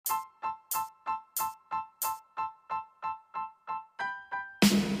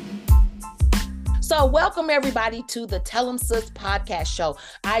So welcome everybody to the Tell 'em Sis podcast show.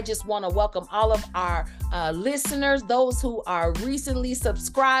 I just want to welcome all of our listeners, those who are recently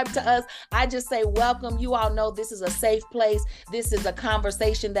subscribed to us. I just say welcome. You all know this is a safe place. This is a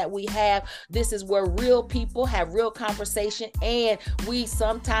conversation that we have. This is where real people have real conversation, and we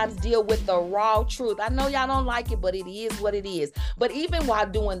sometimes deal with the raw truth. I know y'all don't like it, but it is what it is. But even while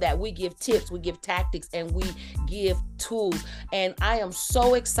doing that, we give tips, we give tactics, and we give tools. And I am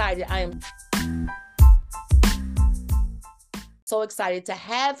so excited. I am so excited to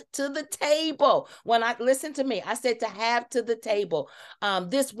have to the table. When I listen to me, I said to have to the table.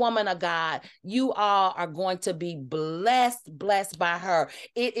 This woman of God, you all are going to be blessed by her.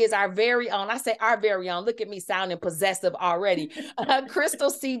 It is our very own. I say our very own. Look at me sounding possessive already. Crystal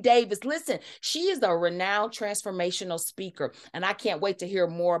C. Davis. Listen, she is a renowned transformational speaker, and I can't wait to hear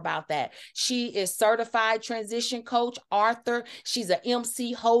more about that. She is certified transition coach, author. She's an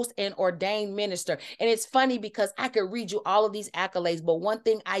MC, host, and ordained minister. And it's funny because I could read you all of these accolades, but one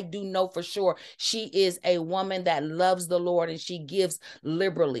thing I do know for sure, she is a woman that loves the Lord and she gives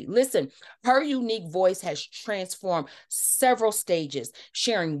liberally. Listen, her unique voice has transformed several stages,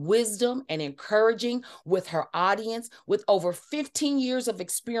 sharing wisdom and encouraging with her audience. With over 15 years of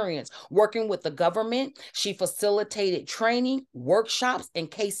experience working with the government, she facilitated training, workshops, and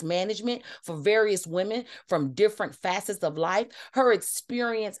case management for various women from different facets of life. Her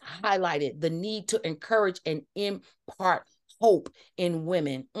experience highlighted the need to encourage and impart hope in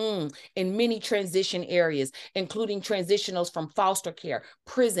women in many transition areas, including transitionals from foster care,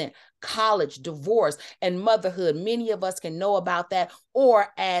 prison, college, divorce, and motherhood. Many of us can know about that, or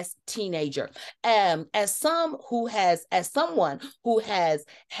as teenager. As someone who has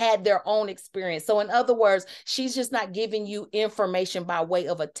had their own experience. So in other words, she's just not giving you information by way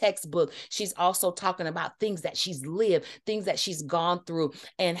of a textbook. She's also talking about things that she's lived, things that she's gone through,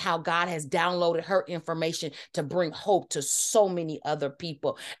 and how God has downloaded her information to bring hope to so many other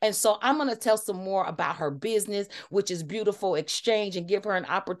people. And so I'm going to tell some more about her business, which is Beautiful Exchange, and give her an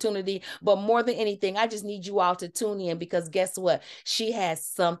opportunity. But more than anything, I just need you all to tune in, because guess what? She has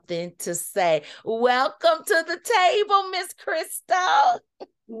something to say. Welcome to the table, Miss Crystal.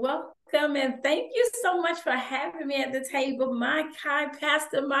 Welcome, and thank you so much for having me at the table. My Kai,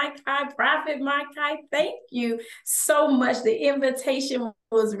 Pastor My Kai, Prophet My Kai, thank you so much. The invitation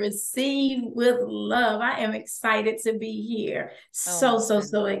was received with love. I am excited to be here. So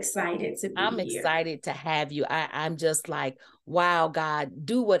excited to be here. I'm excited to have you. I'm just like, wow, God,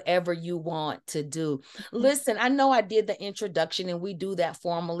 do whatever you want to do. Listen, I know I did the introduction and we do that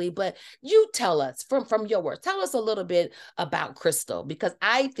formally, but you tell us from your words, tell us a little bit about Crystal, because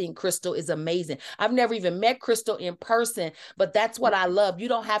I think Crystal is amazing. I've never even met Crystal in person, but that's what I love. You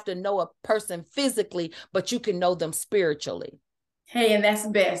don't have to know a person physically, but you can know them spiritually. Hey, and that's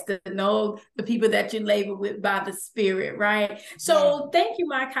best, to know the people that you label with by the Spirit, right? So thank you,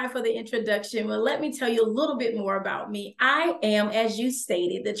 My Kai, for the introduction. Well, let me tell you a little bit more about me. I am, as you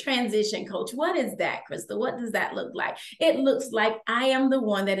stated, the transition coach. What is that, Crystal? What does that look like? It looks like I am the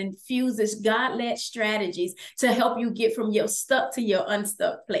one that infuses God-led strategies to help you get from your stuck to your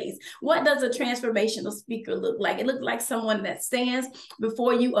unstuck place. What does a transformational speaker look like? It looks like someone that stands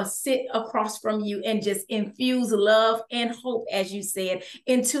before you or sit across from you and just infuse love and hope, as you said,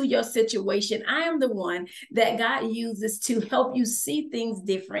 into your situation. I am the one that God uses to help you see things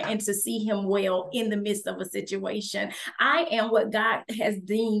different and to see him well in the midst of a situation. I am what God has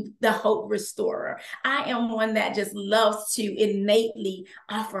deemed the hope restorer. I am one that just loves to innately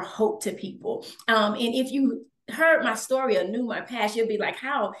offer hope to people. And if you heard my story or knew my past, you'll be like,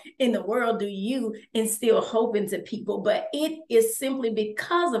 how in the world do you instill hope into people? But it is simply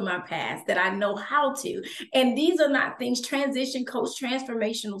because of my past that I know how to. And these are not things, transition coach,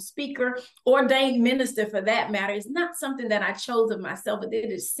 transformational speaker, ordained minister for that matter, is not something that I chose of myself, but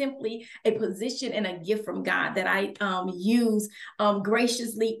it is simply a position and a gift from God that I use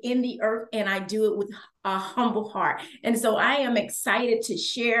graciously in the earth, and I do it with a humble heart. And so I am excited to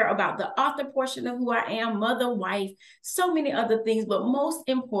share about the author portion of who I am, mother, wife, so many other things, but most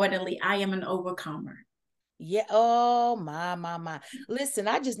importantly, I am an overcomer. Yeah. Oh, my. Listen,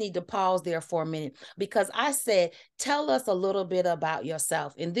 I just need to pause there for a minute, because I said, tell us a little bit about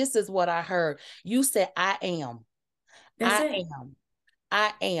yourself. And this is what I heard. You said, I am. That's it. Am.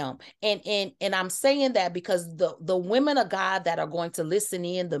 I am. And I'm saying that because the women of God that are going to listen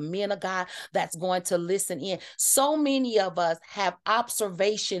in, the men of God that's going to listen in, so many of us have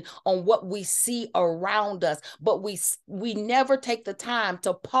observation on what we see around us, but we never take the time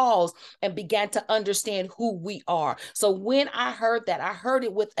to pause and begin to understand who we are. So when I heard that, I heard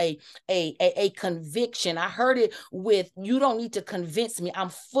it with a conviction. I heard it with, you don't need to convince me. I'm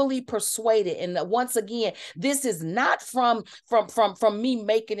fully persuaded. And once again, this is not from me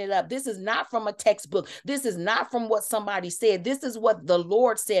making it up. This is not from a textbook. This is not from what somebody said. This is what the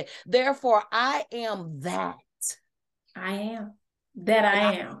Lord said. Therefore, I am that. I am that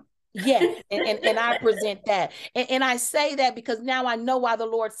I am. Yeah, and I present that. And I say that because now I know why the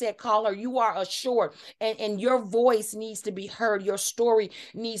Lord said, call her. You are assured, and your voice needs to be heard. Your story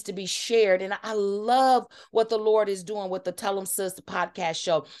needs to be shared. And I love what the Lord is doing with the Tell 'em Sis podcast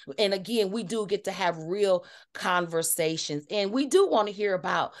show. And again, we do get to have real conversations. And we do want to hear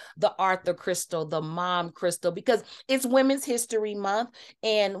about the Arthur Crystal, the mom Crystal, because it's Women's History Month.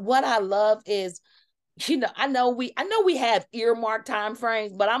 And what I love is, I know we have earmarked time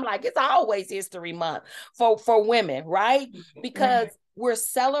frames, but I'm like, it's always History Month for women, right? Because we're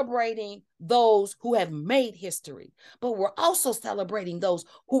celebrating those who have made history, but we're also celebrating those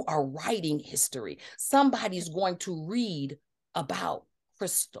who are writing history. Somebody's going to read about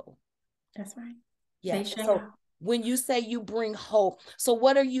Crystal. That's right. Yeah. So when you say you bring hope, so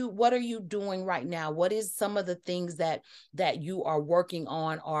what are you doing right now? What is some of the things that you are working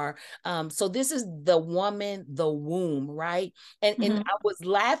on? Or so this is the woman, the womb, right? And I was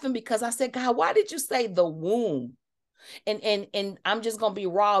laughing because I said, God, why did you say the womb? And I'm just gonna be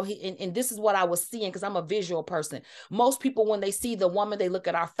raw. And this is what I was seeing, because I'm a visual person. Most people, when they see the woman, they look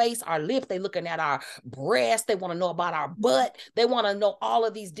at our face, our lips, they looking at our breast, they want to know about our butt, they want to know all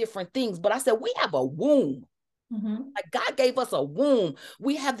of these different things. But I said, we have a womb. Like God gave us a womb.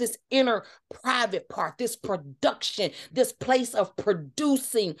 We have this inner private part, this production, this place of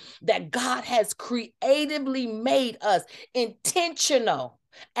producing that God has creatively made us intentional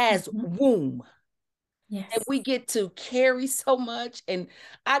as womb. Yes. And we get to carry so much. And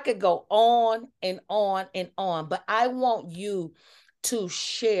I could go on and on and on, but I want you to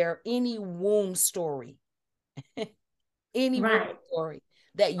share any womb story, any womb story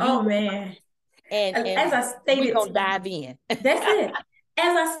that you. Oh man. And as I stated, we're gonna dive in. That's it. As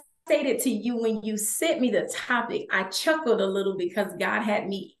I stated to you when you sent me the topic, I chuckled a little because God had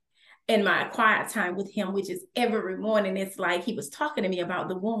me in my quiet time with him, which is every morning. It's like he was talking to me about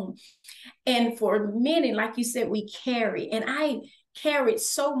the womb. And for many, like you said, we carry, and I carried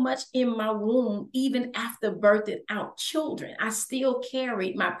so much in my womb, even after birthing out children. I still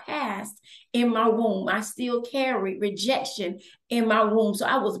carried my past in my womb. I still carried rejection in my womb. So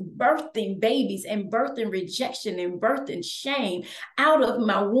I was birthing babies and birthing rejection and birthing shame out of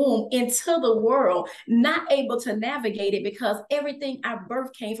my womb into the world, not able to navigate it because everything I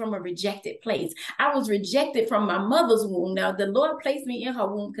birthed came from a rejected place. I was rejected from my mother's womb. Now, the Lord placed me in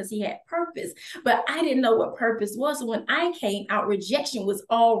her womb because he had purpose, but I didn't know what purpose was. So when I came out, rejection was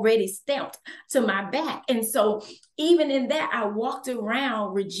already stamped to my back. And so even in that, I walked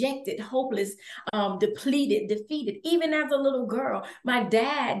around rejected, hopeless, depleted, defeated. Even as a little girl, my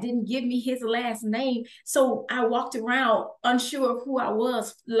dad didn't give me his last name. So I walked around unsure of who I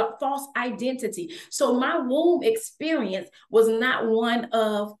was, false identity. So my womb experience was not one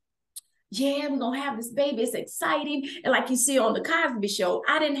of, yeah, we're going to have this baby. It's exciting. And like you see on the Cosby Show,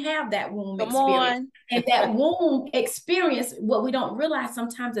 I didn't have that womb experience. And that womb experience, what we don't realize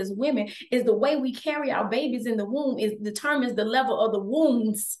sometimes as women, is the way we carry our babies in the womb determines the level of the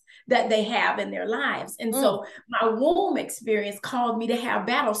wounds that they have in their lives. And so my womb experience caused me to have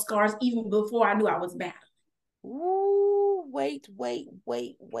battle scars even before I knew I was battling. Ooh, wait.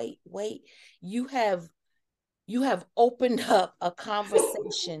 You have opened up a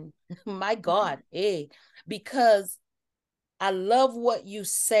conversation. My God, because I love what you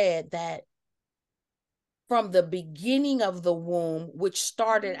said, that from the beginning of the womb, which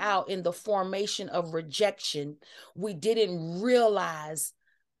started out in the formation of rejection, we didn't realize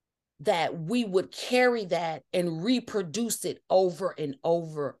that we would carry that and reproduce it over and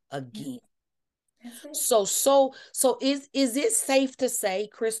over again. So is it safe to say,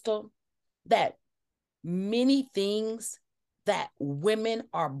 Crystal, that many things that women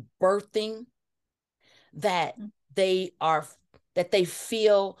are birthing, that they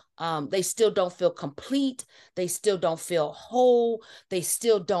feel, they still don't feel complete, they still don't feel whole, they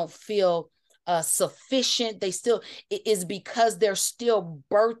still don't feel sufficient, it is because they're still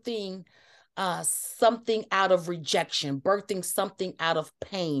birthing something out of rejection, birthing something out of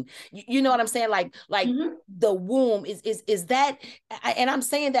pain. You know what I'm saying? Like Mm-hmm. the womb is that, and I'm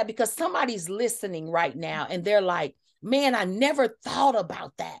saying that because somebody's listening right now and they're like, man, I never thought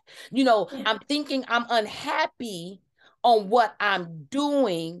about that. You know, Yeah. I'm thinking I'm unhappy on what I'm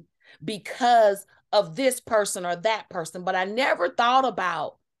doing because of this person or that person, but I never thought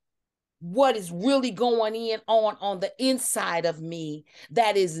about what is really going on the inside of me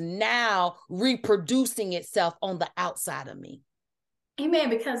that is now reproducing itself on the outside of me. Amen.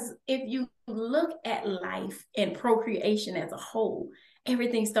 Because if you look at life and procreation as a whole,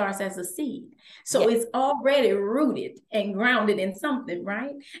 everything starts as a seed. So Yes. it's already rooted and grounded in something,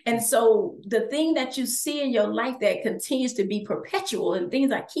 right? And so the thing that you see in your life that continues to be perpetual and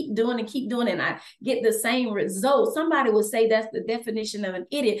things I keep doing and I get the same result, somebody would say that's the definition of an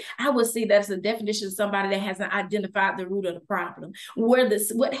idiot. I would say that's the definition of somebody that hasn't identified the root of the problem.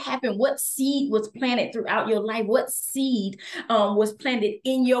 What happened, what seed was planted throughout your life, what seed was planted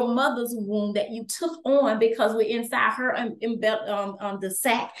in your mother's womb that you took on because we're inside her the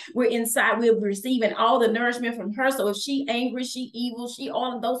sac. We're receiving all the nourishment from her. So if she angry, she evil, she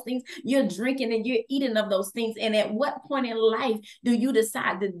all of those things, you're drinking and you're eating of those things. And at what point in life do you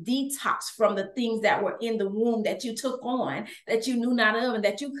decide to detox from the things that were in the womb that you took on, that you knew not of, and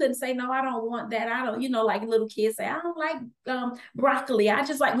that you couldn't say, no, I don't want that. I don't, like little kids say, I don't like broccoli. I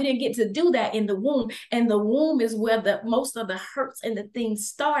just like, we didn't get to do that in the womb. And the womb is where the most of the hurts and the things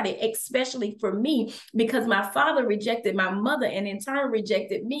started, especially for me, because my father rejected my mother and in turn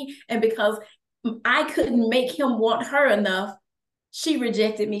rejected me. And because I couldn't make him want her enough, she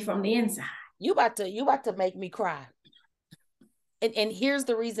rejected me from the inside. You about to make me cry. And here's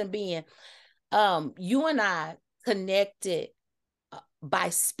the reason being, you and I connected by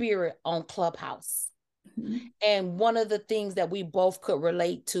spirit on Clubhouse. Mm-hmm. And one of the things that we both could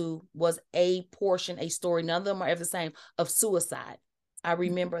relate to was a story, none of them are ever the same, of suicide. I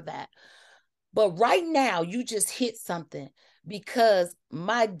remember mm-hmm. that. But right now, you just hit something, because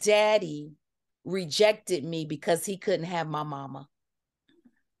my daddy rejected me because he couldn't have my mama.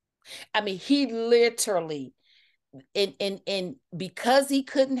 I mean, he literally, and because he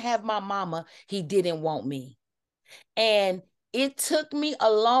couldn't have my mama, he didn't want me. And it took me a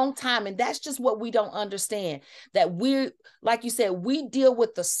long time. And that's just what we don't understand, that we're, like you said, we deal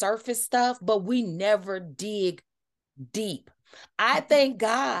with the surface stuff, but we never dig deep. I thank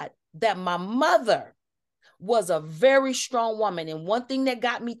God that my mother was a very strong woman. And one thing that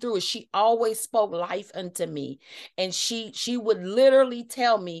got me through is she always spoke life unto me. And she would literally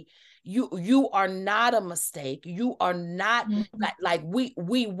tell me, you are not a mistake. You are not mm-hmm. like we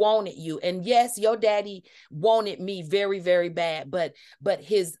wanted you. And yes, your daddy wanted me very, very bad, but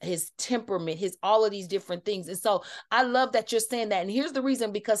his temperament, his all of these different things. And so I love that you're saying that. And here's the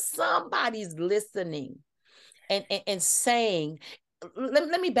reason, because somebody's listening and saying,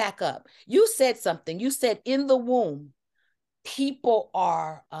 let me back up. You said something. You said in the womb, people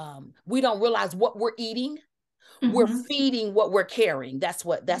are, we don't realize what we're eating. Mm-hmm. We're feeding what we're carrying. That's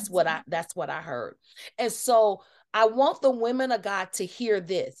what I heard. And so I want the women of God to hear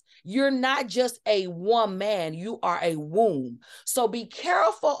this. You're not just a woman, you are a womb. So be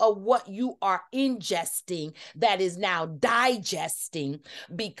careful of what you are ingesting that is now digesting,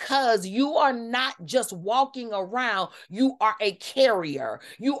 because you are not just walking around, you are a carrier.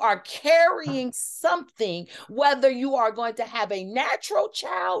 You are carrying something, whether you are going to have a natural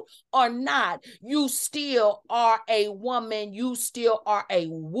child or not. You still are a woman, you still are a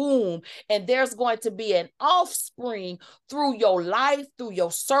womb, and there's going to be an offspring through your life, through your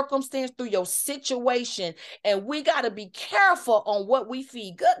circumstance, through your situation. And we got to be careful on what we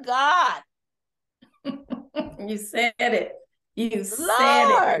feed. Good God. You said it. You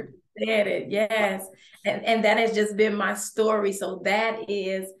said it. Yes. And that has just been my story. So that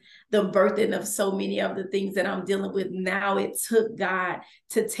is the birthing of so many of the things that I'm dealing with now. It took God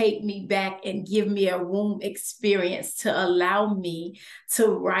to take me back and give me a womb experience to allow me to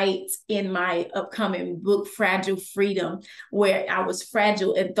write in my upcoming book, Fragile Freedom, where I was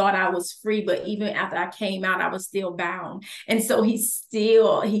fragile and thought I was free, but even after I came out, I was still bound. And so he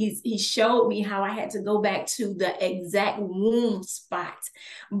showed me how I had to go back to the exact womb spot.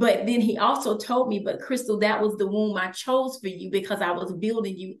 But then he also told me, but Crystal, that was the womb I chose for you, because I was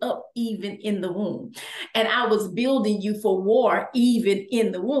building you up even in the womb. And I was building you for war even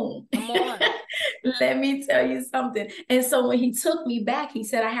in the womb. Come on. Let me tell you something. And so when he took me back, he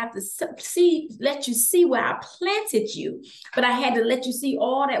said, I have to let you see where I planted you, but I had to let you see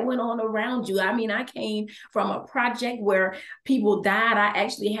all that went on around you. I mean, I came from a project where people died. I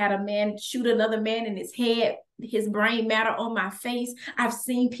actually had a man shoot another man in his head his brain matter on my face. I've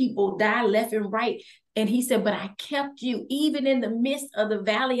seen people die left and right. And he said, but I kept you, even in the midst of the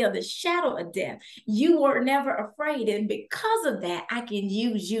valley of the shadow of death. You were never afraid. And because of that, I can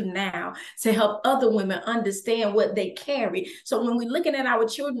use you now to help other women understand what they carry. So when we're looking at our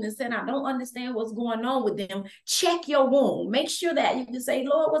children and saying, I don't understand what's going on with them, check your womb. Make sure that you can say,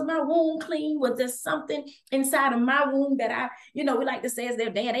 Lord, was my womb clean? Was there something inside of my womb that we like to say is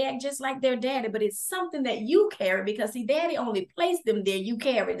their dad. They act just like their daddy, but it's something that you carry because see, daddy only placed them there. You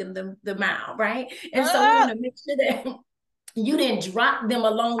carried them the mile, right? And so we want to make sure that you didn't drop them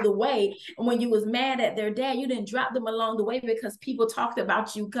along the way. And when you was mad at their dad, you didn't drop them along the way because people talked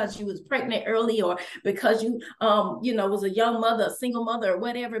about you because you was pregnant early or because you, was a young mother, a single mother or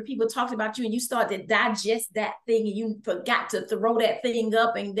whatever. People talked about you and you started to digest that thing and you forgot to throw that thing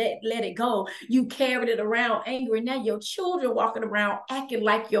up and let it go. You carried it around angry. Now your children walking around acting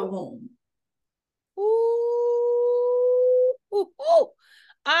like your womb.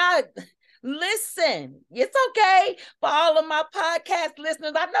 Listen, it's okay for all of my podcast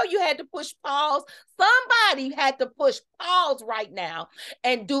listeners. I know you had to push pause. Somebody had to push pause right now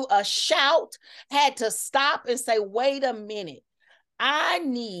and do a shout, had to stop and say, wait a minute. I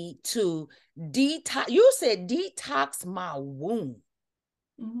need to detox. You said detox my womb.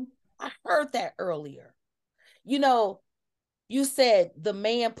 Mm-hmm. I heard that earlier. You said the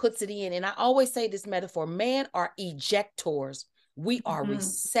man puts it in, and I always say this metaphor, men are ejectors. We are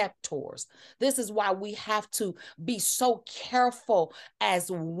receptors. This is why we have to be so careful as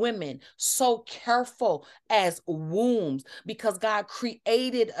women, so careful as wombs, because God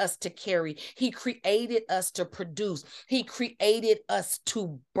created us to carry. He created us to produce. He created us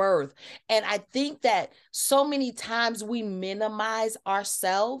to birth. And I think that so many times we minimize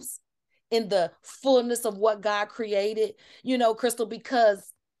ourselves in the fullness of what God created, Crystal,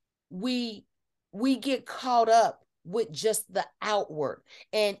 because we get caught up with just the outward.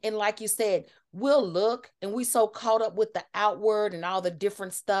 And like you said, we'll look and we so caught up with the outward and all the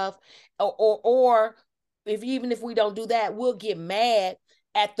different stuff, or even if we don't do that, we'll get mad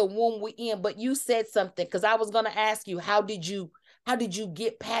at the womb we in. But you said something, because I was going to ask you, how did you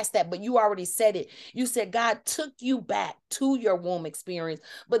get past that? But you already said it. You said God took you back to your womb experience,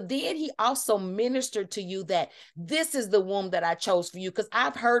 but then he also ministered to you that this is the womb that I chose for you. Because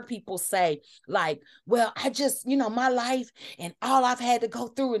I've heard people say like, well, I just, my life and all I've had to go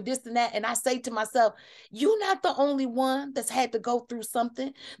through and this and that. And I say to myself, you're not the only one that's had to go through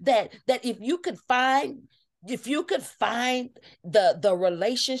something. That if you could find the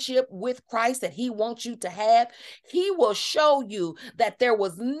relationship with Christ that he wants you to have, he will show you that there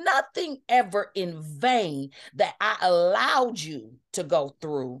was nothing ever in vain that I allowed you to go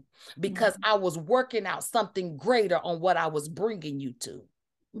through, because I was working out something greater on what I was bringing you to.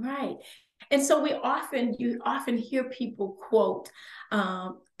 Right. And so you often hear people quote,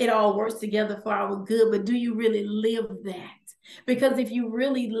 it all works together for our good, but do you really live that? Because if you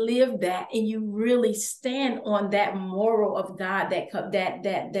really live that and you really stand on that moral of God,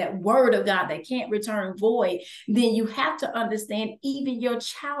 that word of God that can't return void, then you have to understand even your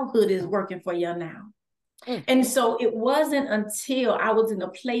childhood is working for you now. And so it wasn't until I was in a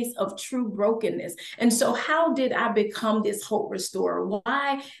place of true brokenness. And so how did I become this hope restorer?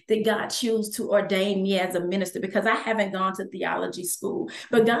 Why did God choose to ordain me as a minister? Because I haven't gone to theology school.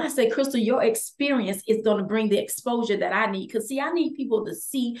 But God said, Crystal, your experience is going to bring the exposure that I need. Because see, I need people to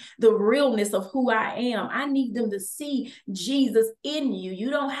see the realness of who I am. I need them to see Jesus in you.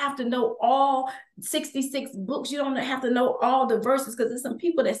 You don't have to know all 66 books. You don't have to know all the verses, because there's some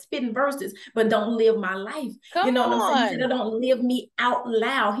people that spit in verses but don't live my life. Come what on. I'm saying? He said, I don't live me out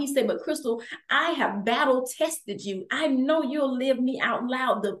loud. He said, but Crystal, I have battle tested you. I know you'll live me out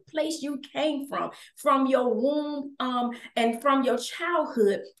loud. The place you came from your womb, and from your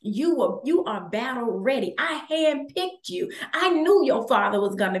childhood, you are battle ready. I handpicked you. I knew your father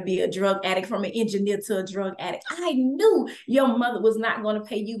was going to be a drug addict, from an engineer to a drug addict. I knew your mother was not going to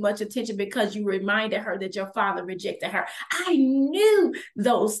pay you much attention because you reminded her that your father rejected her. I knew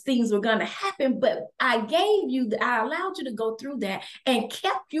those things were going to happen, but I allowed you to go through that and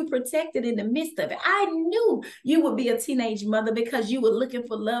kept you protected in the midst of it. I knew you would be a teenage mother because you were looking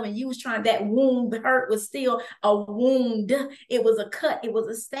for love and you was trying. That wound hurt was still a wound. It was a cut. It was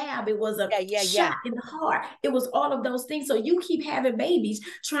a stab. It was a shot in the heart. It was all of those things. So you keep having babies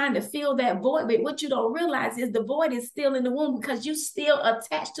trying to fill that void. But what you don't realize is the void is still in the womb because you still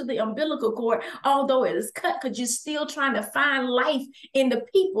attached to the umbilical cord, although it is cut, because you're still trying to find life in the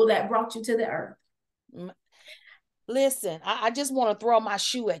people that brought you to the earth. Listen, I just want to throw my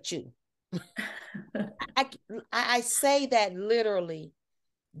shoe at you. I say that literally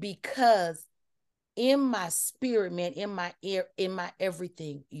because in my spirit, man, in my ear, in my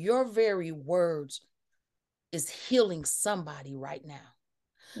everything, your very words is healing somebody right now.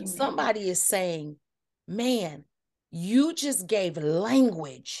 Amen. Somebody is saying, man, you just gave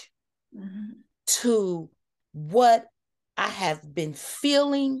language to what I have been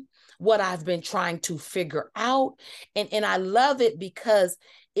feeling, what I've been trying to figure out. And I love it because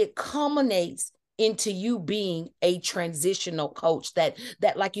it culminates into you being a transitional coach that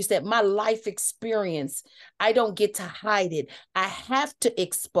like you said, my life experience, I don't get to hide it. I have to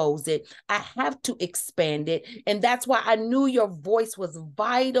expose it. I have to expand it. And that's why I knew your voice was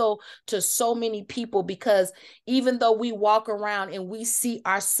vital to so many people, because even though we walk around and we see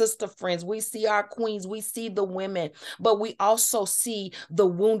our sister friends, we see our queens, we see the women, but we also see the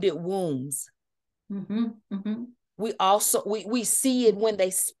wounded wombs. We also, we see it when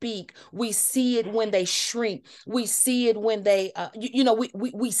they speak. We see it when they shrink. We see it when they,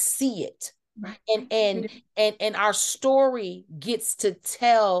 we see it. Right. And our story gets to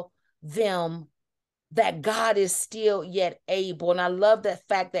tell them that God is still yet able. And I love that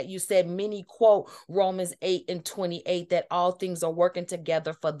fact that you said, many quote Romans 8:28, that all things are working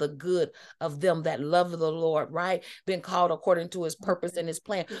together for the good of them that love the Lord, right? Been called according to his purpose and his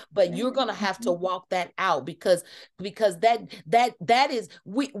plan. But you're going to have to walk that out, because that is,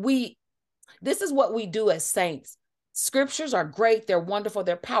 this is what we do as saints. Scriptures are great. They're wonderful.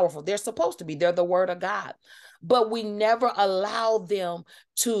 They're powerful. They're supposed to be. They're the word of God. But we never allow them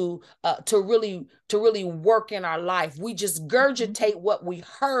to really work in our life. We just regurgitate what we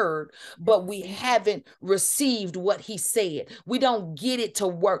heard, but we haven't received what he said. We don't get it to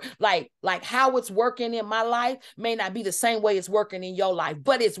work. Like how it's working in my life may not be the same way it's working in your life,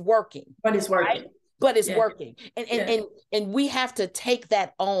 but it's working. But it's working. Right? But it's working. And we have to take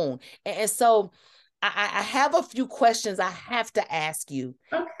that on. And so I have a few questions I have to ask you.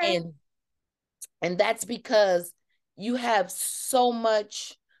 Okay. And that's because you have so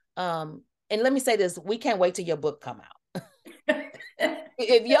much, and let me say this, we can't wait till your book come out.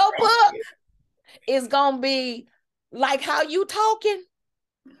 If your book is going to be like how you talking,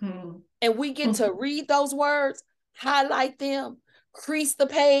 and we get to read those words, highlight them, crease the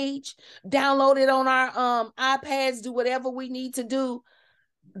page, download it on our iPads, do whatever we need to do.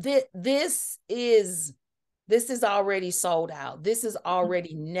 This is already sold out. This is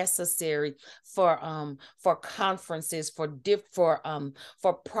already necessary for conferences, for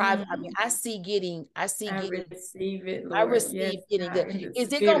private. I mean, I receive it, Lord. I receive getting good.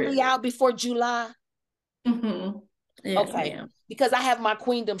 Is it going to be out before July? Yes, okay, ma'am. Because I have my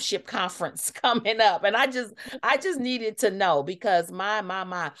Queendomship conference coming up, and I just needed to know, because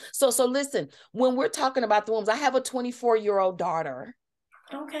my. So listen, when we're talking about the wombs, I have a 24-year-old daughter.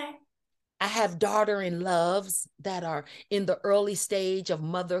 Okay. I have daughter-in-laws that are in the early stage of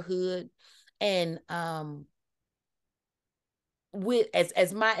motherhood, and with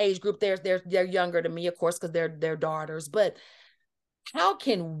as my age group, they're younger than me, of course, because they're daughters. But how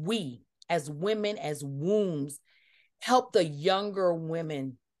can we, as women, as wombs, help the younger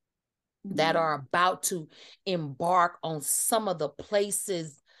women that are about to embark on some of the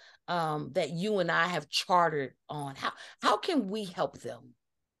places that you and I have chartered on? How can we help them?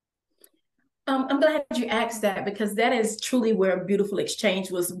 I'm glad you asked that, because that is truly where Beautiful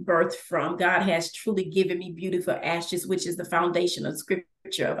Exchange was birthed from. God has truly given me beautiful ashes, which is the foundation of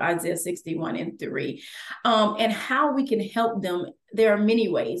scripture of Isaiah 61:3. And how we can help them, there are many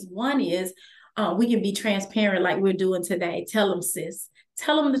ways. One is we can be transparent like we're doing today. Tell them, sis,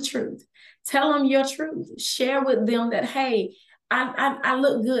 tell them the truth. Tell them your truth. Share with them that, hey, I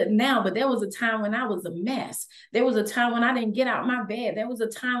look good now, but there was a time when I was a mess. There was a time when I didn't get out my bed. There was a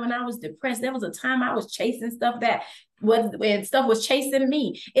time when I was depressed. There was a time I was chasing stuff when stuff was chasing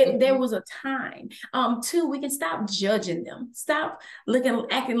me. There was a time. Two, we can stop judging them. Stop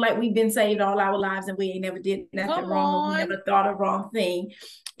acting like we've been saved all our lives and we ain't never did nothing wrong. We never thought a wrong thing.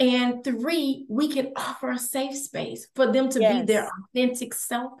 And three, we can offer a safe space for them to be their authentic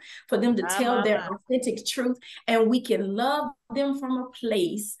self, for them to tell their authentic truth, and we can love them from a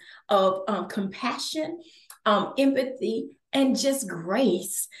place of compassion, empathy, and just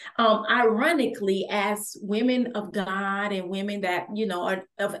grace. Ironically, as women of God and women that, are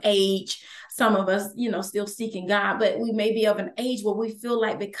of age, some of us, still seeking God, but we may be of an age where we feel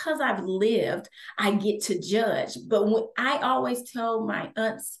like, because I've lived, I get to judge. But when I always tell my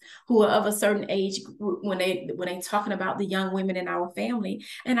aunts who are of a certain age when they talking about the young women in our family,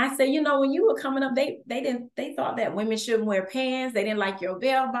 and I say, when you were coming up, they thought that women shouldn't wear pants. They didn't like your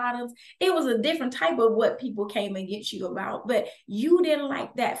bell bottoms. It was a different type of what people came against you about, but you didn't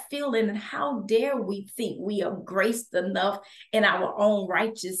like that feeling. And how dare we think we are graced enough in our own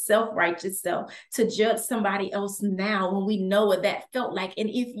self-righteous yourself to judge somebody else now when we know what that felt like. And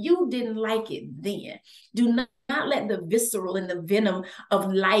if you didn't like it then, do not let the visceral and the venom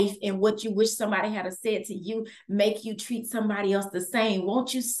of life and what you wish somebody had said to you make you treat somebody else the same.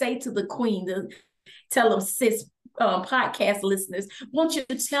 Won't you say to the queen, tell them, sis, podcast listeners, won't you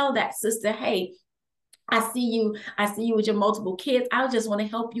tell that sister, hey, I see you with your multiple kids. I just want to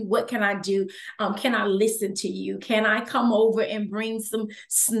help you. What can I do? Can I listen to you? Can I come over and bring some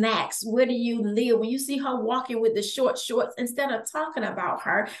snacks? Where do you live? When you see her walking with the short shorts, instead of talking about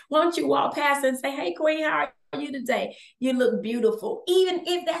her, why don't you walk past and say, hey, queen, how are you today? You look beautiful. Even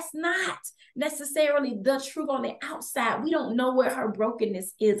if that's not necessarily the truth on the outside, we don't know where her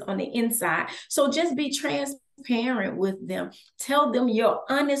brokenness is on the inside. So just be transparent with them. Tell them your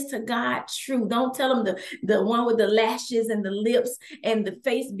honest to God truth. Don't tell them the one with the lashes and the lips and the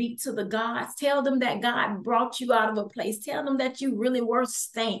face beat to the gods. Tell them that God brought you out of a place. Tell them that you really were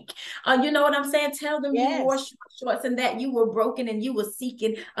stank. You know what I'm saying? Tell them you wore shorts and that you were broken and you were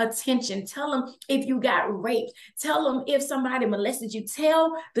seeking attention. Tell them if you got raped. Tell them if somebody molested you.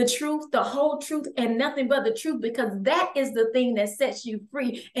 Tell the truth, the whole truth, and nothing but the truth, because that is the thing that sets you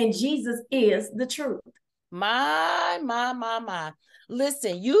free. And Jesus is the truth. My.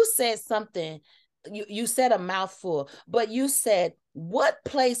 Listen, you said something, you said a mouthful, but you said, what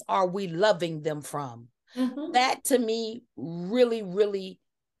place are we loving them from? Mm-hmm. That to me really, really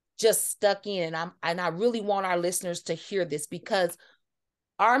just stuck in. And I really want our listeners to hear this, because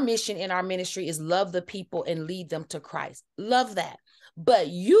our mission in our ministry is love the people and lead them to Christ. Love that. But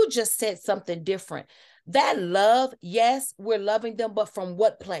you just said something different. That love, yes, we're loving them, but from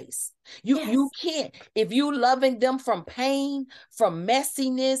what place? You can't. If you loving them from pain, from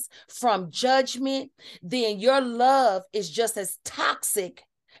messiness, from judgment, then your love is just as toxic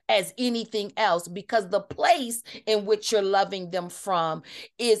as anything else, because the place in which you're loving them from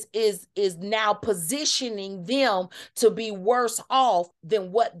is now positioning them to be worse off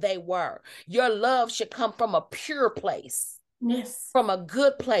than what they were. Your love should come from a pure place. Yes. From a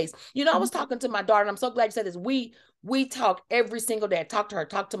good place. You know, I was talking to my daughter, and I'm so glad you said this. We talk every single day. I talk to her,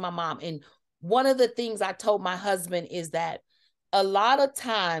 talk to my mom. And one of the things I told my husband is that a lot of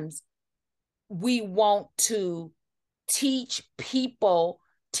times we want to teach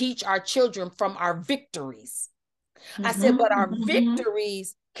our children from our victories. Mm-hmm. I said, but our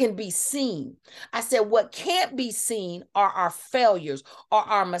victories can be seen. I said, what can't be seen are our failures or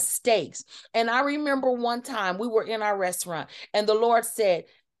our mistakes. And I remember one time we were in our restaurant and the Lord said,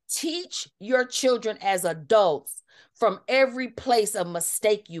 teach your children as adults from every place of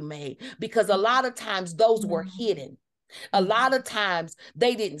mistake you made, because a lot of times those were hidden. A lot of times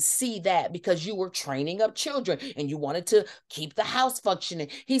they didn't see that because you were training up children and you wanted to keep the house functioning.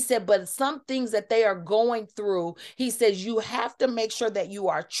 He said, but some things that they are going through, he says, you have to make sure that you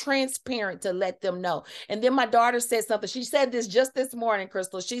are transparent to let them know. And then my daughter said something. She said this just this morning,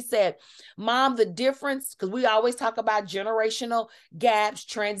 Crystal. She said, Mom, the difference, because we always talk about generational gaps,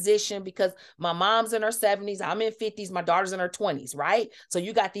 transition, because my mom's in her 70s, I'm in 50s, my daughter's in her 20s, right? So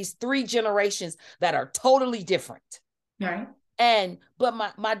you got these 3 generations that are totally different. Right. But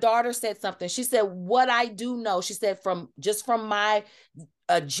my daughter said something. She said, what I do know, she said, from my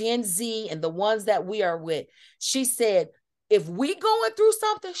Gen Z and the ones that we are with, she said, if we going through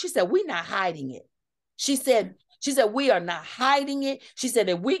something, she said, we're not hiding it. She said, we are not hiding it. She said,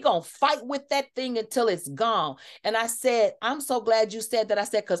 and we going to fight with that thing until it's gone. And I said, I'm so glad you said that. I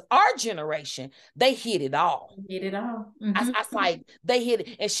said, because our generation, they hid it all. Hid it all. I like, they hid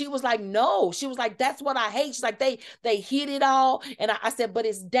it. And she was like, no. She was like, that's what I hate. She's like, they hid it all. And I said, but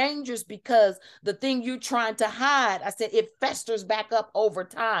it's dangerous, because the thing you're trying to hide, I said, it festers back up over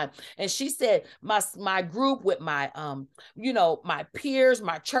time. And she said, my group with my, my peers,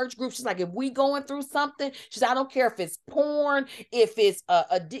 my church group, she's like, if we going through something, she's like, I don't care if it's porn, if it's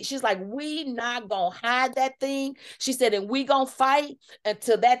she's like, we not gonna hide that thing. She said, and we gonna fight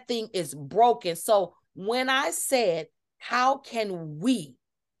until that thing is broken. So when I said, how can we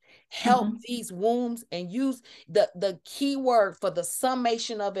help these wounds, and use the key word for the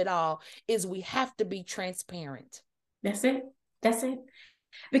summation of it all is we have to be transparent. That's it.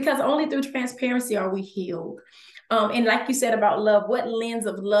 Because only through transparency are we healed. And like you said about love, what lens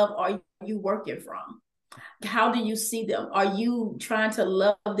of love are you working from? How do you see them? Are you trying to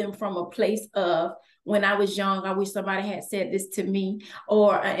love them from a place of when I was young, I wish somebody had said this to me,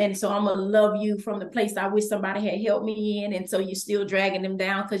 and so I'm gonna love you from the place I wish somebody had helped me in. And so you're still dragging them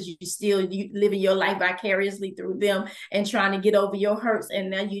down because you living your life vicariously through them and trying to get over your hurts,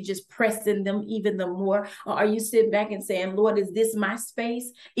 and now you just pressing them even the more. Or are you sitting back and saying, Lord, is this my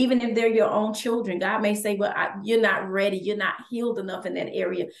space? Even if they're your own children, God may say, well, you're not ready, you're not healed enough in that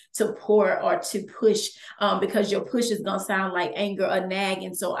area to pour or to push, because your push is gonna sound like anger or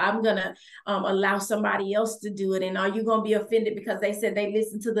nagging. So I'm gonna allow somebody else to do it. And are you gonna be offended because they said they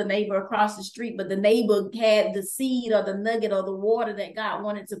listened to the neighbor across the street, but the neighbor had the seed or the nugget or the water that God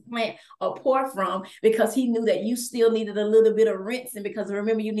wanted to plant or pour from, because he knew that you still needed a little bit of rinsing, because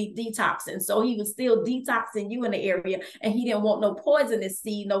remember, you need detoxing. So he was still detoxing you in the area, and he didn't want no poisonous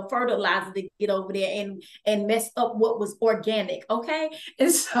seed, no fertilizer to get over there and mess up what was organic. Okay.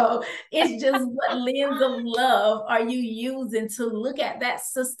 And so it's just what lens of love are you using to look at that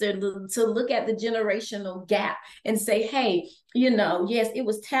sister, to look at the generational gap and say, hey, yes, it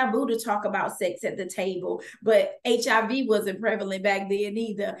was taboo to talk about sex at the table, but HIV wasn't prevalent back then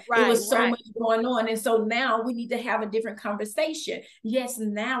either. It was so much going on. And so now we need to have a different conversation. Yes,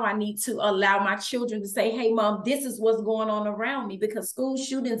 now I need to allow my children to say, hey, mom, this is what's going on around me, because school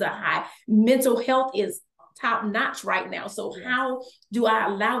shootings are high. Mental health is top notch right now. So how do I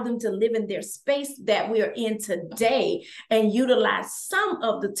allow them to live in their space that we're in today and utilize some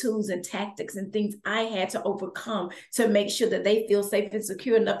of the tools and tactics and things I had to overcome to make sure that they feel safe and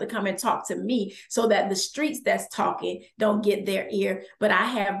secure enough to come and talk to me, so that the streets that's talking don't get their ear, but I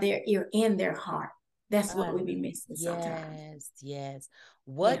have their ear and their heart. That's what we be missing sometimes. Yes.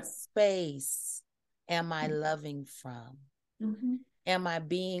 What space am I loving from? Mm-hmm. Am I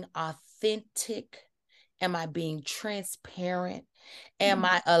being authentic? Am I being transparent? Am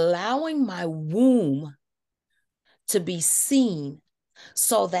I allowing my womb to be seen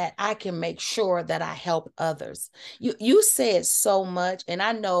so that I can make sure that I help others? You said so much, and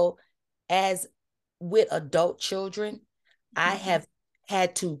I know as with adult children, I have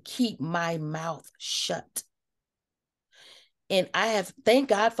had to keep my mouth shut. And I have, thank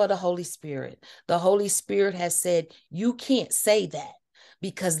God for the Holy Spirit. The Holy Spirit has said, you can't say that,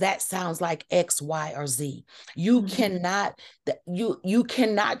 because that sounds like X, Y, or Z. You cannot, you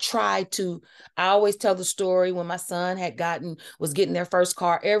cannot try to. I always tell the story when my son was getting their first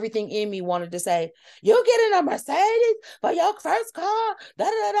car, everything in me wanted to say, you're getting a Mercedes for your first car, da,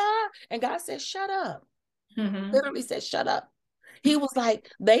 da, da. And God said, shut up. Literally said, shut up. He was like,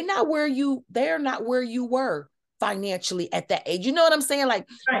 they're not where you were financially at that age. You know what I'm saying? Like,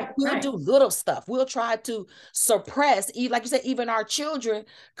 we'll do little stuff. We'll try to suppress, like you said, even our children,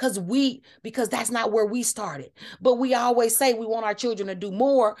 because that's not where we started. But we always say we want our children to do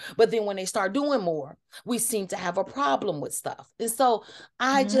more, but then when they start doing more, we seem to have a problem with stuff. And so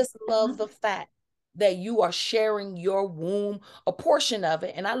I just love the fact that you are sharing your womb, a portion of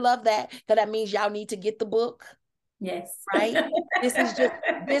it. And I love that, because that means y'all need to get the book. Yes. Right. This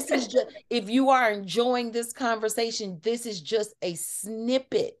is just, if you are enjoying this conversation, this is just a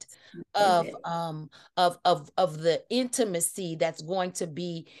snippet of the intimacy that's going to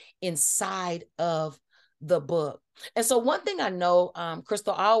be inside of the book. And so one thing I know,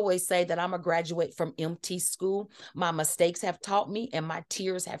 Crystal, I always say that I'm a graduate from MT school. My mistakes have taught me and my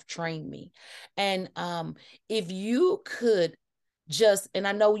tears have trained me. And if you could just, and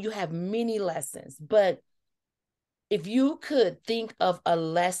I know you have many lessons, but if you could think of a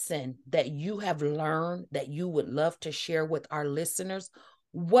lesson that you have learned that you would love to share with our listeners,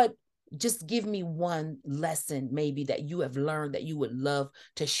 just give me one lesson maybe that you have learned that you would love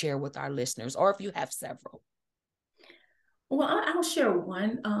to share with our listeners, or if you have several. Well, I'll share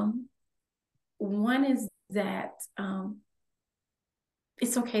one. One is that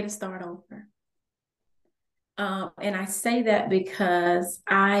it's okay to start over. And I say that because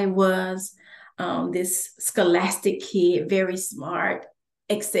I was this scholastic kid, very smart,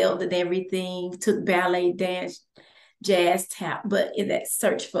 excelled in everything, took ballet, dance, jazz, tap, but in that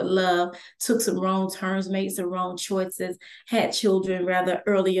search for love, took some wrong turns, made some wrong choices, had children rather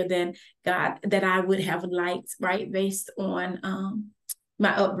earlier than God that I would have liked, right, based on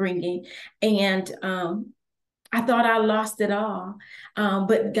my upbringing. And I thought I lost it all,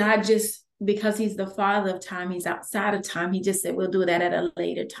 but God just, because he's the father of time, he's outside of time, he just said, we'll do that at a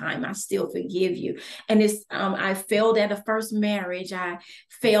later time. I still forgive you. And I failed at a first marriage. I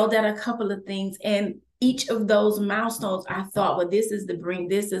failed at a couple of things. And each of those milestones, I thought, well, this is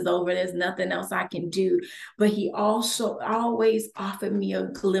this is over. There's nothing else I can do. But he also always offered me a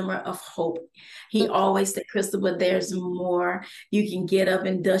glimmer of hope. He always said, Crystal, but there's more. You can get up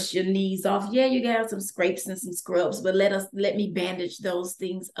and dust your knees off. Yeah, you got some scrapes and some scrubs, but let me bandage those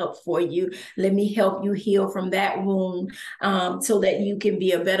things up for you. Let me help you heal from that wound, so that you can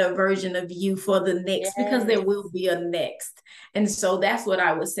be a better version of you for the next, because there will be a next. And so that's what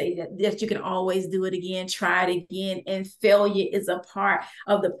I would say, that you can always do it again, try it again. And failure is a part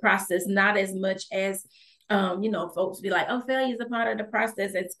of the process, not as much as, folks be like, oh, failure is a part of the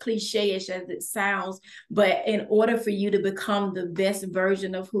process. As cliche-ish as it sounds. But in order for you to become the best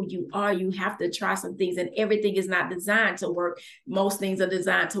version of who you are, you have to try some things. And everything is not designed to work. Most things are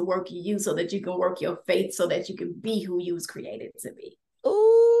designed to work in you so that you can work your faith, so that you can be who you was created to be.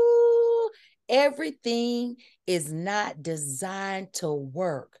 Ooh, everything is not designed to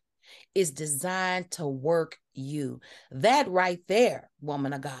work. It's designed to work you. That right there,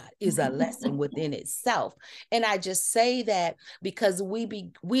 woman of God, is a lesson within itself. And I just say that because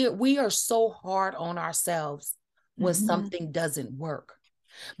we are so hard on ourselves when something doesn't work.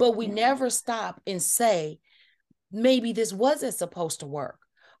 But we never stop and say, maybe this wasn't supposed to work,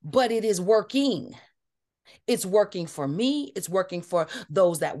 but it is working. It's working for me. It's working for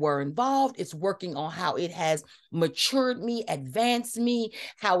those that were involved. It's working on how it has matured me, advanced me,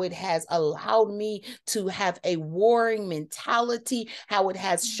 how it has allowed me to have a warring mentality, how it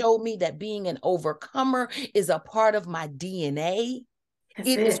has showed me that being an overcomer is a part of my DNA.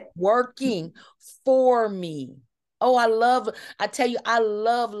 It is working for me. Oh, I tell you, I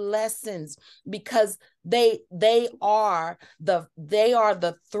love lessons because they are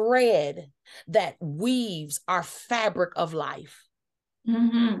the thread that weaves our fabric of life.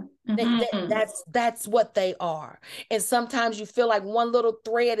 That's what they are. And sometimes you feel like one little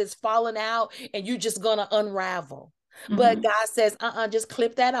thread is falling out and you're just gonna unravel. But God says, just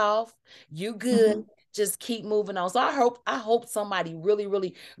clip that off. You good. Just keep moving on. So I hope somebody really,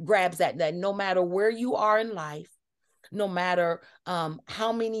 really grabs that no matter where you are in life, no matter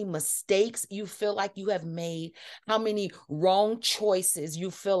how many mistakes you feel like you have made, how many wrong choices you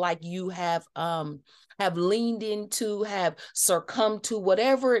feel like you have leaned into, have succumbed to,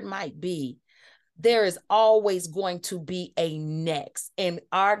 whatever it might be, there is always going to be a next. And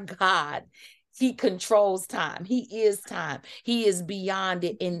our God, he controls time. He is time. He is beyond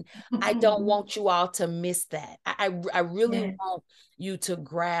it. And I don't want you all to miss that. I really want you to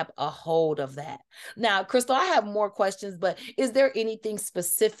grab a hold of that. Now, Crystal, I have more questions, but is there anything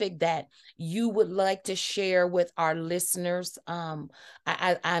specific that you would like to share with our listeners? I'm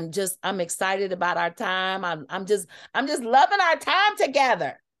excited about our time. I'm just loving our time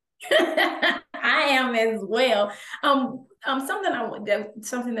together. I am as well. Something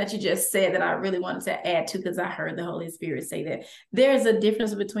that you just said that I really wanted to add to, because I heard the Holy Spirit say that there's a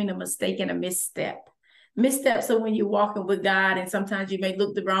difference between a mistake and a misstep. Missteps are when you're walking with God, and sometimes you may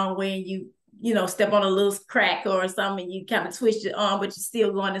look the wrong way and you step on a little crack or something, you kind of twist your arm, but you're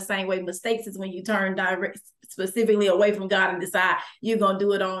still going the same way. Mistakes is when you turn specifically away from God and decide you're going to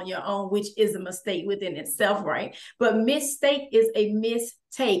do it on your own, which is a mistake within itself, right? But mistake is a mistake.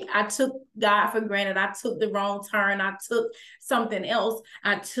 I took God for granted. I took the wrong turn. I took something else.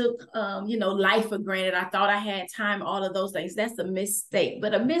 I took, life for granted. I thought I had time, all of those things. That's a mistake.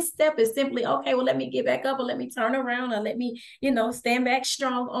 But a misstep is simply, okay, well, let me get back up, or let me turn around, or let me, stand back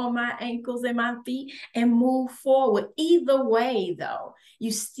strong on my ankles and my feet and move forward. Either way, though,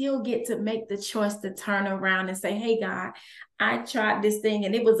 you still get to make the choice to turn around and say, hey, God, I tried this thing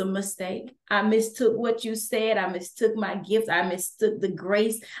and it was a mistake. I mistook what you said. I mistook my gift. I mistook the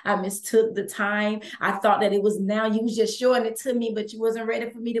grace. I mistook the time. I thought that it was now. You was just showing it to me, but you wasn't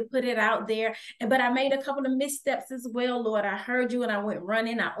ready for me to put it out there. But I made a couple of missteps as well, Lord. I heard you and I went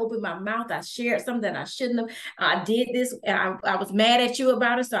running. I opened my mouth. I shared something I shouldn't have. I did this and I was mad at you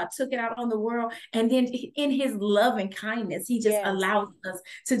about it. So I took it out on the world. And then in his love and kindness, he just allows us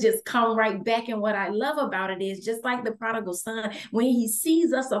to just come right back. And what I love about it is, just like the prodigal son, when he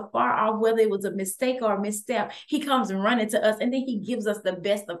sees us afar off, whether it was a mistake or a misstep, he comes running to us, and then he gives us the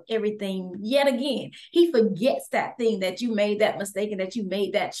best of everything yet again. He forgets that thing that you made that mistake and that you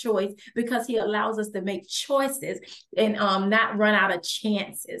made that choice, because he allows us to make choices and not run out of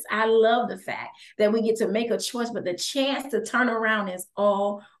chances. I love the fact that we get to make a choice, but the chance to turn around is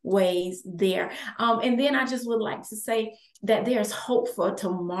always there. And then I just would like to say that there's hope for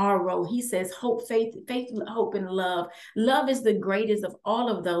tomorrow. He says hope, faith, hope, and love. Love is the greatest of all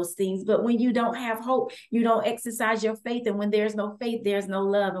of those things. But when you don't have hope, you don't exercise your faith. And when there's no faith, there's no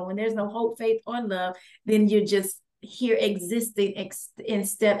love. And when there's no hope, faith, or love, then you're just here existing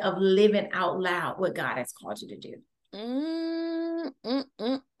instead of living out loud what God has called you to do.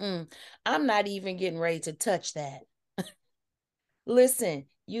 I'm not even getting ready to touch that. Listen,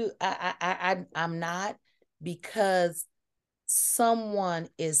 I'm not, because someone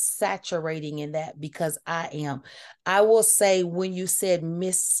is saturating in that, because I am. I will say, when you said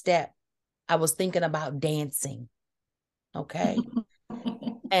misstep, I was thinking about dancing. Okay.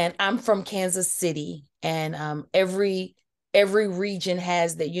 And I'm from Kansas City, and every region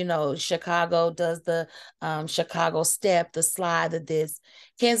has that, Chicago does the Chicago step, the slide, of this.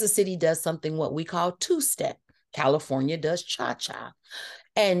 Kansas City does something what we call two-step. California does cha-cha.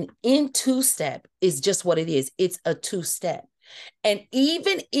 And in two-step is just what it is. It's a two-step. And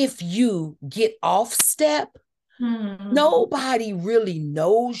even if you get off step, nobody really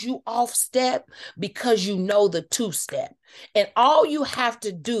knows you off step, because you know the two-step. And all you have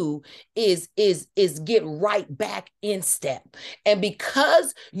to do is get right back in step. And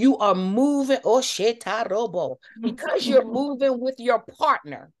because you are moving, because you're moving with your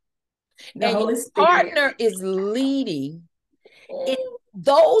partner, and your partner is leading,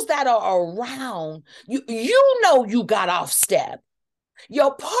 those that are around you, you got off step.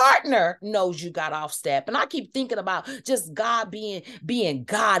 Your partner knows you got off step. And I keep thinking about just God being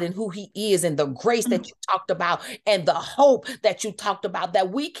God and who he is, and the grace that you talked about, and the hope that you talked about,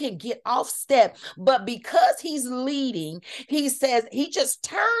 that we can get off step. But because he's leading, he says he just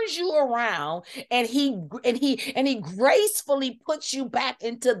turns you around, and he gracefully puts you back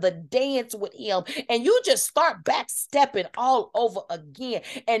into the dance with him, and you just start back stepping all over again.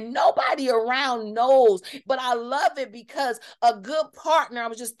 And nobody around knows. But I love it, because a good partner, I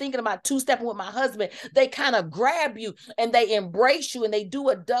was just thinking about two-stepping with my husband, they kind of grab you and they embrace you, and they do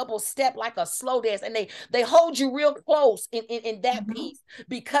a double step like a slow dance, and they hold you real close in that piece,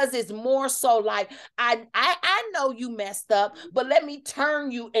 because it's more so like, I know you messed up, but let me turn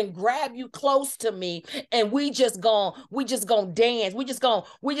you and grab you close to me, and we just gonna dance, we just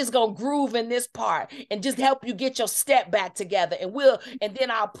gonna groove in this part, and just help you get your step back together, and then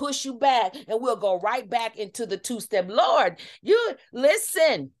I'll push you back, and we'll go right back into the two-step. Lord, you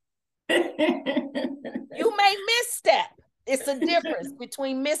listen, you may misstep. It's a difference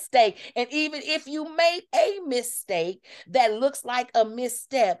between mistake, and even if you made a mistake that looks like a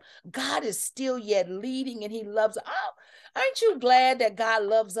misstep, God is still yet leading, and he loves. Oh, aren't you glad that God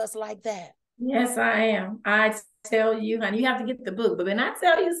loves us like that? Yes, I am. I tell you, honey, you have to get the book. But when I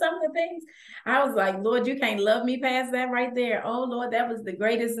tell you some of the things, I was like, Lord, you can't love me past that right there. Oh, Lord, that was the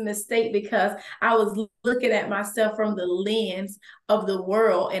greatest mistake, because I was looking at myself from the lens of the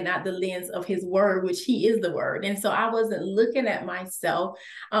world and not the lens of his word, which he is the word. And so I wasn't looking at myself.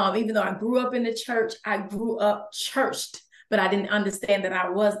 Even though I grew up in the church, I grew up churched, but I didn't understand that I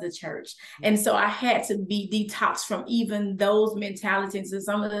was the church. And so I had to be detoxed from even those mentalities and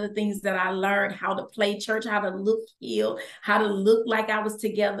some of the things that I learned, how to play church, how to look healed, how to look like I was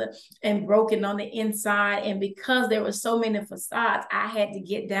together and broken on the inside. And because there were so many facades, I had to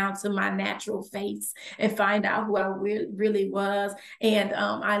get down to my natural face and find out who I really was. And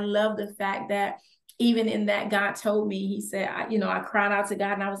I love the fact that even in that, God told me, he said, I cried out to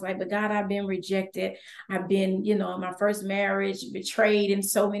God, and I was like, but God, I've been rejected. I've been, in my first marriage, betrayed in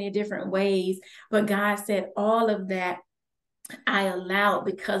so many different ways. But God said, all of that I allowed,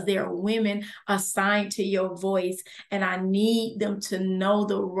 because there are women assigned to your voice, and I need them to know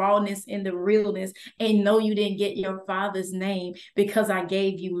the rawness and the realness, and know you didn't get your father's name because I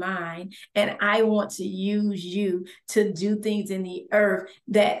gave you mine. And I want to use you to do things in the earth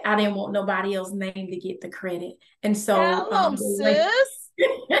that I didn't want nobody else's name to get the credit. And so, sis.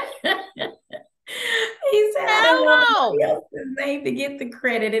 He said, I didn't want nobody else's name to get the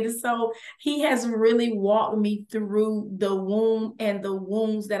credit. And so he has really walked me through the womb and the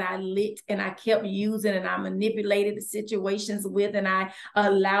wounds that I licked, and I kept using, and I manipulated the situations with, and I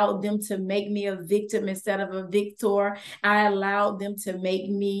allowed them to make me a victim instead of a victor. I allowed them to make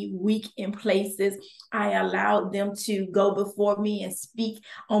me weak in places. I allowed them to go before me and speak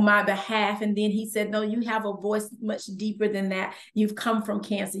on my behalf. And then he said, no, you have a voice much deeper than that. You've come from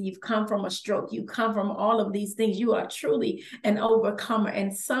cancer. You've come from a stroke. You come from all of these things. You are truly an overcomer.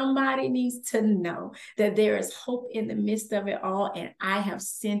 And somebody needs to know that there is hope in the midst of it all. And I have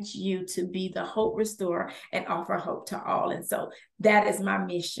sent you to be the hope restorer and offer hope to all. And so that is my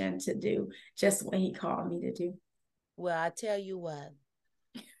mission to do, just what he called me to do. Well, I tell you what,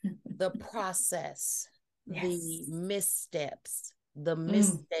 the process, yes, the missteps, the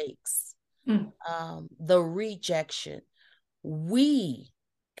mistakes, the rejection, we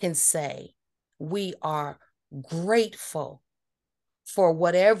can say we are grateful for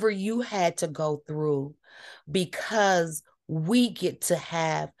whatever you had to go through, because we get to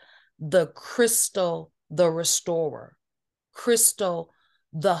have the Crystal, the restorer, Crystal,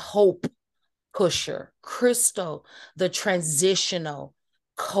 the hope pusher, Crystal, the transitional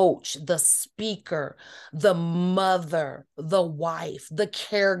coach, the speaker, the mother, the wife, the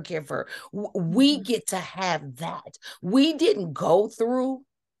caregiver. We get to have that. We didn't go through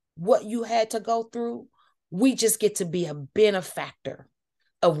what you had to go through. We just get to be a benefactor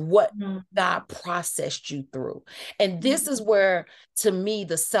of what God processed you through. And this is where, to me,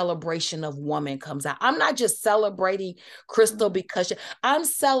 the celebration of woman comes out. I'm not just celebrating Crystal because I'm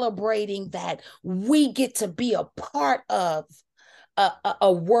celebrating that we get to be a part of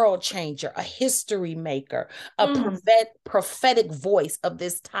a world changer, a history maker, a prophetic voice of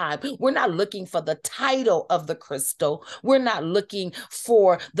this time. We're not looking for the title of the Crystal. We're not looking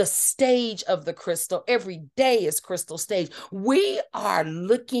for the stage of the Crystal. Every day is Crystal stage. We are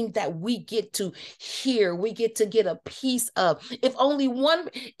looking that we get to hear, we get to get a piece of. If only one,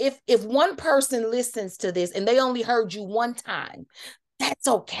 if one person listens to this and they only heard you one time, that's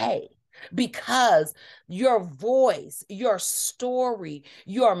okay. Because your voice, your story,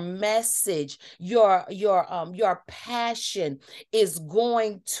 your message, your passion is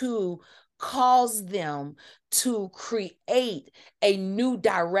going to cause them to create a new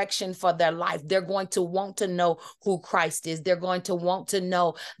direction for their life. They're going to want to know who Christ is. They're going to want to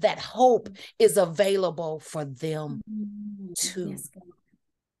know that hope is available for them too. Yes,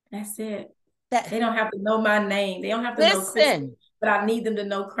 that's it. They don't have to know my name. They don't have to know Christ, but I need them to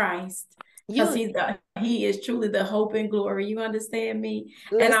know Christ, because he is truly the hope and glory. You understand me?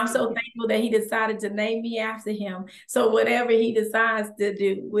 And I'm so thankful that he decided to name me after him. So whatever he decides to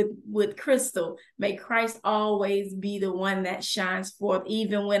do with Crystal, may Christ always be the one that shines forth.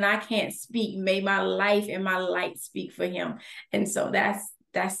 Even when I can't speak, may my life and my light speak for him. And so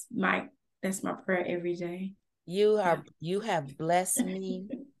that's my prayer every day. You have blessed me.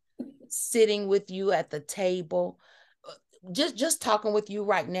 Sitting with you at the table, just talking with you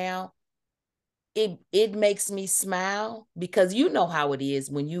right now, it makes me smile, because you know how it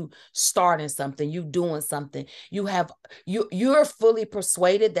is when you starting something, you doing something, you're fully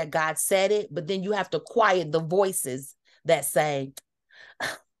persuaded that God said it, but then you have to quiet the voices that say,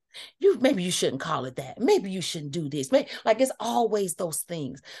 maybe you shouldn't call it that. Maybe you shouldn't do this. Like, it's always those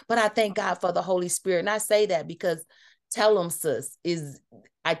things. But I thank God for the Holy Spirit. And I say that because Tell 'em Sis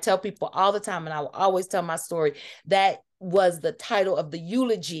I tell people all the time, and I will always tell my story, that was the title of the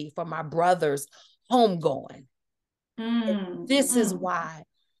eulogy for my brother's homegoing. This is why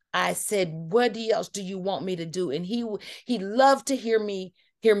I said, what else do you want me to do? And he loved to hear me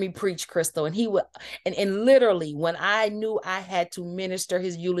preach, Crystal. And he would, and literally, when I knew I had to minister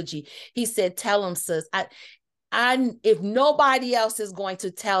his eulogy, he said, tell 'em, sis, if nobody else is going to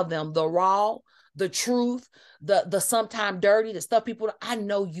tell them the raw, the truth, the sometime dirty, the stuff people, I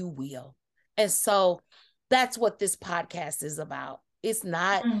know you will. And so that's what this podcast is about. It's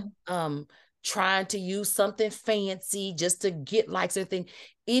not trying to use something fancy just to get likes or anything.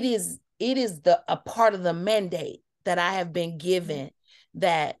 It is a part of the mandate that I have been given,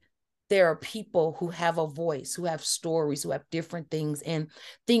 that there are people who have a voice, who have stories, who have different things, and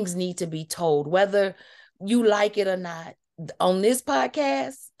things need to be told, whether you like it or not. On this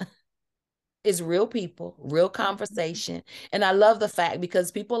podcast, it's real people, real conversation. And I love the fact,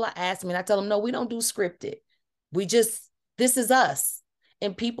 because people are asking me, and I tell them, no, we don't do scripted. This is us.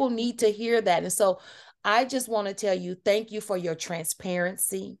 And people need to hear that. And so I just want to tell you, thank you for your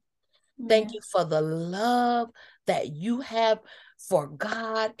transparency. Thank you for the love that you have for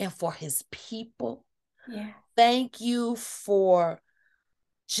God and for his people. Thank you for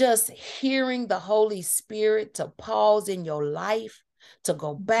just hearing the Holy Spirit to pause in your life, to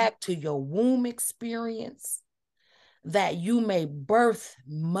go back to your womb experience, that you may birth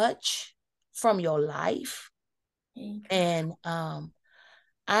much from your life. And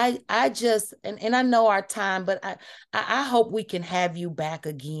I just, and I know our time, but I hope we can have you back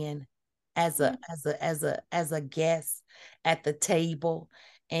again as a guest at the table.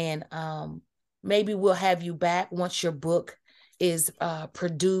 And maybe we'll have you back once your book is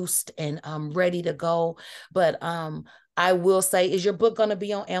produced and ready to go. But I will say, is your book going to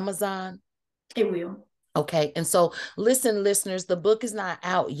be on Amazon? It will. Okay. And so listen, listeners, the book is not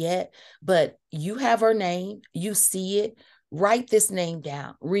out yet, but you have her name, you see it, Write this name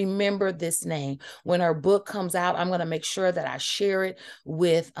down. Remember this name. When her book comes out, I'm going to make sure that I share it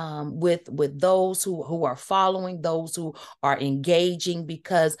with those who are following, those who are engaging,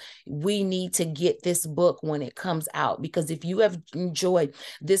 because we need to get this book when it comes out. Because if you have enjoyed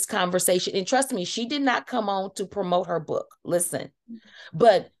this conversation, and trust me, she did not come on to promote her book. Listen,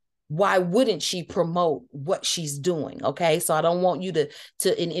 but why wouldn't she promote what she's doing? Okay. So I don't want you to,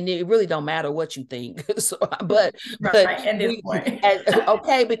 and it really don't matter what you think. So, but at this point.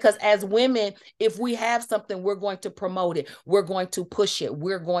 Okay, because as women, if we have something, we're going to promote it. We're going to push it.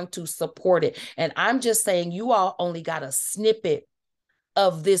 We're going to support it. And I'm just saying, you all only got a snippet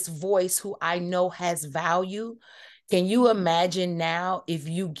of this voice who I know has value. Can you imagine now if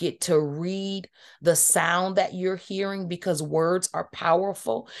you get to read the sound that you're hearing, because words are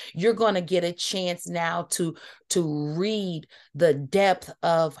powerful? You're going to get a chance now to read the depth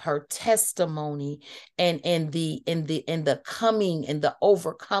of her testimony and the coming and the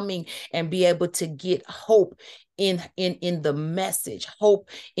overcoming, and be able to get hope in the message, hope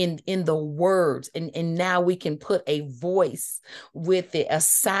in the words, and now we can put a voice with it, a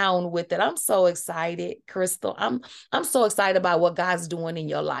sound with it. I'm so excited, Crystal. I'm so excited about what God's doing in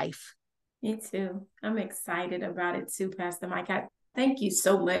your life. Me too. I'm excited about it too, Pastor Mike. Thank you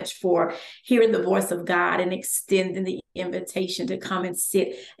so much for hearing the voice of God and extending the invitation to come and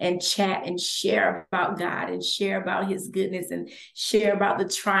sit and chat and share about God and share about his goodness and share about the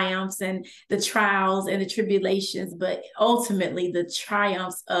triumphs and the trials and the tribulations, but ultimately the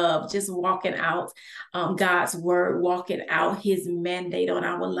triumphs of just walking out God's word, walking out his mandate on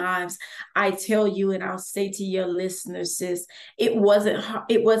our lives. I tell you, and I'll say to your listeners, sis, it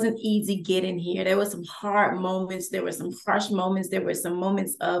wasn't easy getting here. There were some hard moments. There were some harsh moments. There were some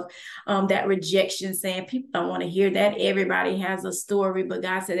moments of that rejection, saying people don't want to hear that. Everybody has a story, but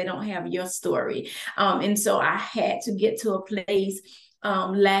God said they don't have your story. And so I had to get to a place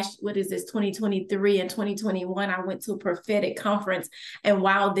 2023 and 2021, I went to a prophetic conference. And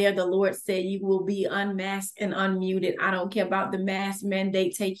while there, the Lord said, you will be unmasked and unmuted. I don't care about the mask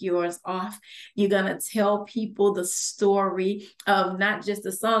mandate. Take yours off. You're going to tell people the story of not just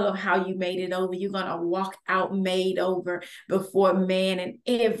the song of how you made it over. You're going to walk out made over before man, and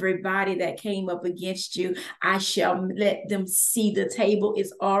everybody that came up against you, I shall let them see the table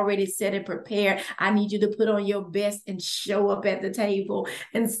is already set and prepared. I need you to put on your best and show up at the table.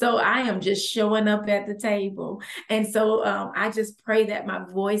 And so I am just showing up at the table. And so I just pray that my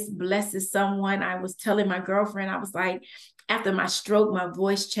voice blesses someone. I was telling my girlfriend, I was like, after my stroke, my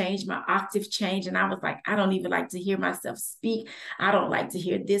voice changed, my octave changed. And I was like, I don't even like to hear myself speak. I don't like to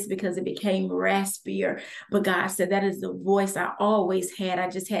hear this because it became raspier. But God said, that is the voice I always had. I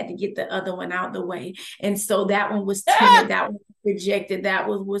just had to get the other one out the way. And so that one was timid. That one was rejected. That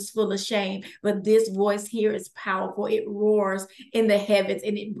was full of shame. But this voice here is powerful. It roars in the heavens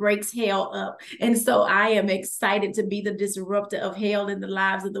and it breaks hell up. And so I am excited to be the disruptor of hell in the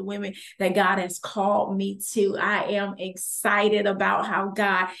lives of the women that God has called me to. I am excited about how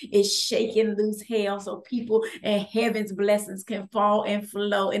God is shaking loose hell so people and heaven's blessings can fall and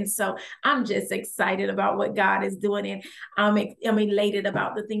flow. And so I'm just excited about what God is doing. And I'm elated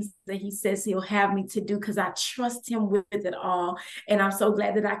about the things that he says he'll have me to do, because I trust him with it all. And I'm so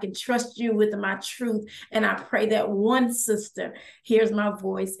glad that I can trust you with my truth. And I pray that one sister hears my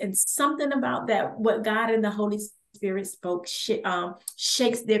voice, and something about that, what God and the Holy Spirit spoke,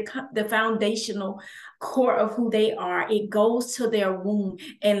 shakes the foundational core of who they are. It goes to their womb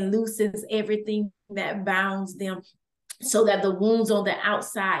and loosens everything that bounds them, so that the wounds on the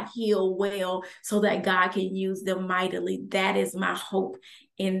outside heal well, so that God can use them mightily. That is my hope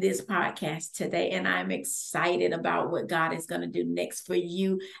in this podcast today. And I'm excited about what God is going to do next for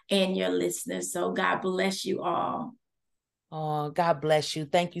you and your listeners. So God bless you all. Oh, God bless you.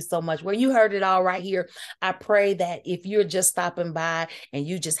 Thank you so much. Well, you heard it all right here. I pray that if you're just stopping by and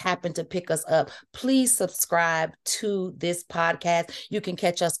you just happen to pick us up, please subscribe to this podcast. You can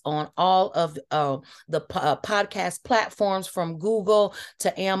catch us on all of the podcast platforms, from Google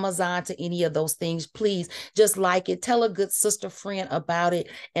to Amazon to any of those things. Please just like it. Tell a good sister friend about it,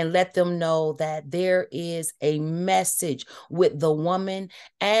 and let them know that there is a message with the woman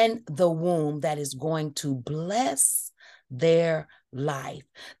and the womb that is going to bless their life.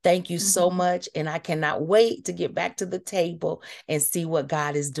 Thank you so much. And I cannot wait to get back to the table and see what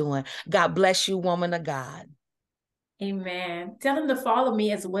God is doing. God bless you, woman of God. Amen. Tell them to follow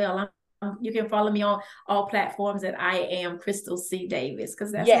me as well. You can follow me on all platforms that I am Crystal C. Davis,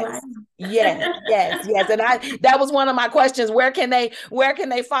 because that's who I Yes. am. Yes. And that was one of my questions. Where can they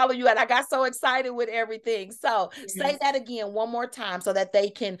follow you? And I got so excited with everything. So say that again one more time so that they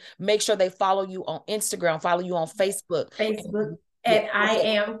can make sure they follow you on Instagram, follow you on Facebook. Facebook at I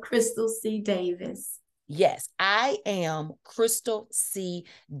am Crystal C. Davis. Yes, I am Crystal C.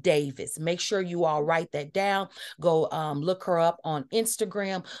 Davis. Make sure you all write that down. Go look her up on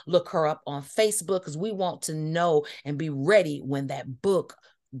Instagram, look her up on Facebook, because we want to know and be ready when that book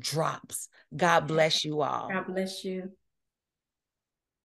drops. God bless you all. God bless you.